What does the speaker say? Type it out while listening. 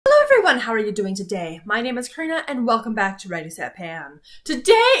everyone, how are you doing today? My name is Karina and welcome back to Ready Set Pan.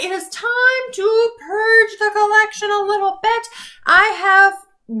 Today it is time to purge the collection a little bit. I have,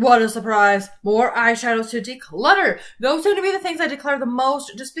 what a surprise, more eyeshadows to declutter. Those seem to be the things I declutter the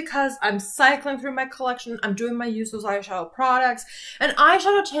most just because I'm cycling through my collection. I'm doing my use of those eyeshadow products and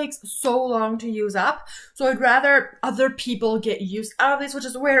eyeshadow takes so long to use up. So I'd rather other people get use out of these, which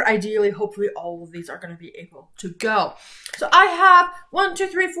is where ideally, hopefully all of these are going to be able to go. So I have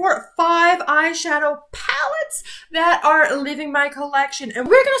 5 eyeshadow palettes that are leaving my collection. And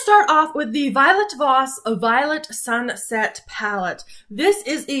we're going to start off with the Violet Voss Violet Sunset palette. This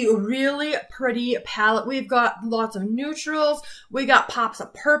is a really pretty palette. We've got lots of neutrals. We got pops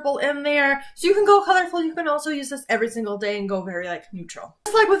of purple in there. So you can go colorful. You can also use this every single day and go very neutral.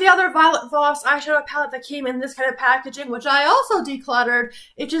 Just like with the other Violet Voss eyeshadow palette that came in this kind of packaging, which I also decluttered,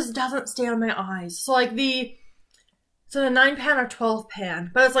 it just doesn't stay on my eyes. So like the 9 pan or 12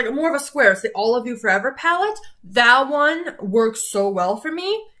 pan, but it's like more of a square. It's the All of You Forever palette. That one works so well for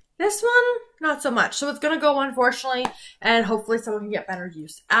me. This one, not so much. So it's going to go, unfortunately, and hopefully someone can get better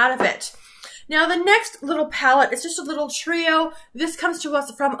use out of it. Now, the next little palette is just a little trio. This comes to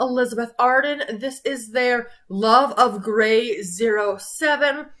us from Elizabeth Arden. This is their Love of Grey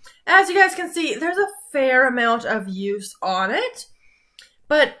 07. As you guys can see, there's a fair amount of use on it,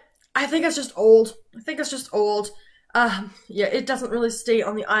 but I think it's just old. Yeah, it doesn't really stay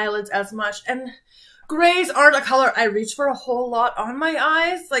on the eyelids as much, and grays aren't a color I reach for a whole lot on my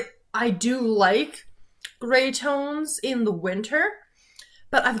eyes. Like, I do like gray tones in the winter,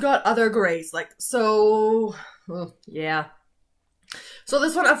 but I've got other grays, yeah. So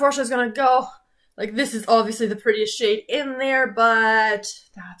this one, unfortunately, is gonna go. Like, this is obviously the prettiest shade in there, but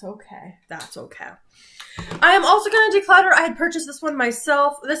that's okay. That's okay. I am also going to declutter. I had purchased this one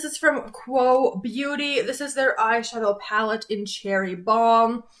myself. This is from Quo Beauty. This is their eyeshadow palette in Cherry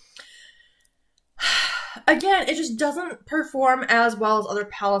Bomb. Again, it just doesn't perform as well as other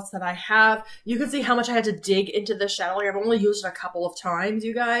palettes that I have. You can see how much I had to dig into this shadow. I've only used it a couple of times,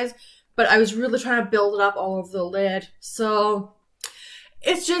 you guys, but I was really trying to build it up all over the lid. So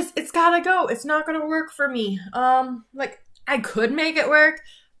it's gotta go. It's not gonna work for me. Like, I could make it work,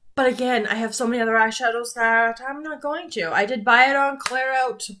 but again, I have so many other eyeshadows that I'm not going to. I did buy it on Clear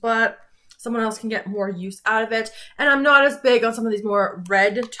Out, but someone else can get more use out of it. And I'm not as big on some of these more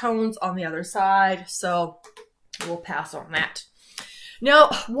red tones on the other side, so we'll pass on that. Now,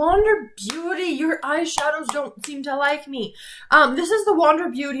 Wander Beauty, your eyeshadows don't seem to like me. This is the Wander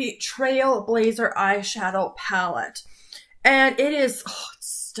Beauty Trailblazer eyeshadow palette. And it is, it's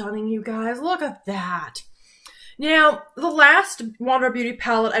stunning, you guys. Look at that. Now, the last Wander Beauty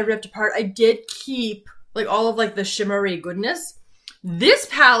palette I ripped apart, I did keep like all of like the shimmery goodness. This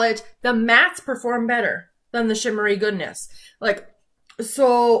palette, the mattes perform better than the shimmery goodness. Like,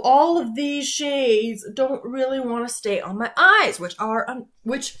 so all of these shades don't really want to stay on my eyes,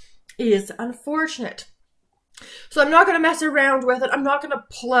 which is unfortunate. So I'm not going to mess around with it. I'm not going to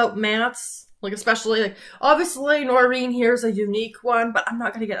pull out mattes. Like, especially, like, obviously Noreen here is a unique one, but I'm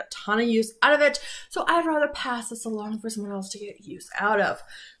not going to get a ton of use out of it. So I'd rather pass this along for someone else to get use out of.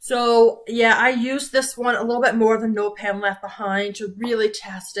 So yeah, I used this one a little bit more than No Pan Left Behind to really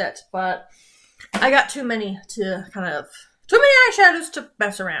test it, but I got too many eyeshadows to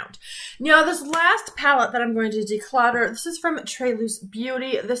mess around. Now, this last palette that I'm going to declutter, this is from Tresluce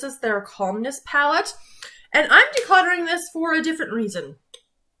Beauty. This is their Calmness palette, and I'm decluttering this for a different reason.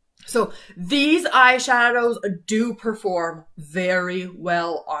 So these eyeshadows do perform very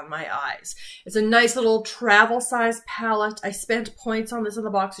well on my eyes. It's a nice little travel size palette. I spent points on this in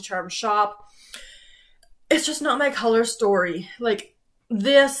the BoxyCharm shop. It's just not my color story. Like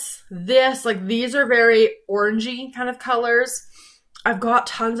this, like these are very orangey kind of colors. I've got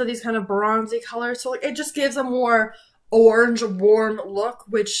tons of these kind of bronzy colors. So like, it just gives a more orange warm look,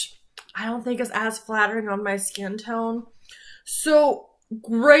 which I don't think is as flattering on my skin tone. So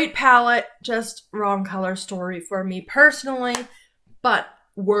great palette, just wrong color story for me personally, but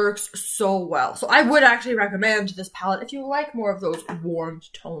works so well. So I would actually recommend this palette if you like more of those warm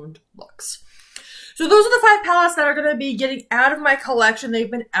toned looks. So those are the 5 palettes that are going to be getting out of my collection.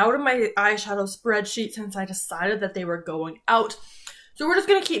 They've been out of my eyeshadow spreadsheet since I decided that they were going out. So we're just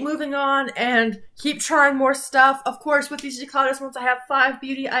going to keep moving on and keep trying more stuff. Of course, with these declutters, once I have 5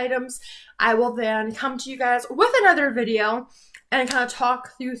 beauty items, I will then come to you guys with another video and kind of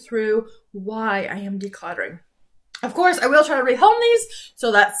talk you through why I am decluttering. Of course, I will try to rehome these so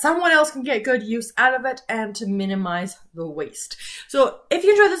that someone else can get good use out of it and to minimize the waste. So if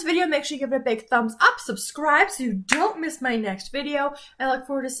you enjoyed this video, make sure you give it a big thumbs up, subscribe so you don't miss my next video. I look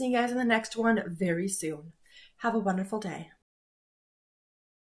forward to seeing you guys in the next one very soon. Have a wonderful day.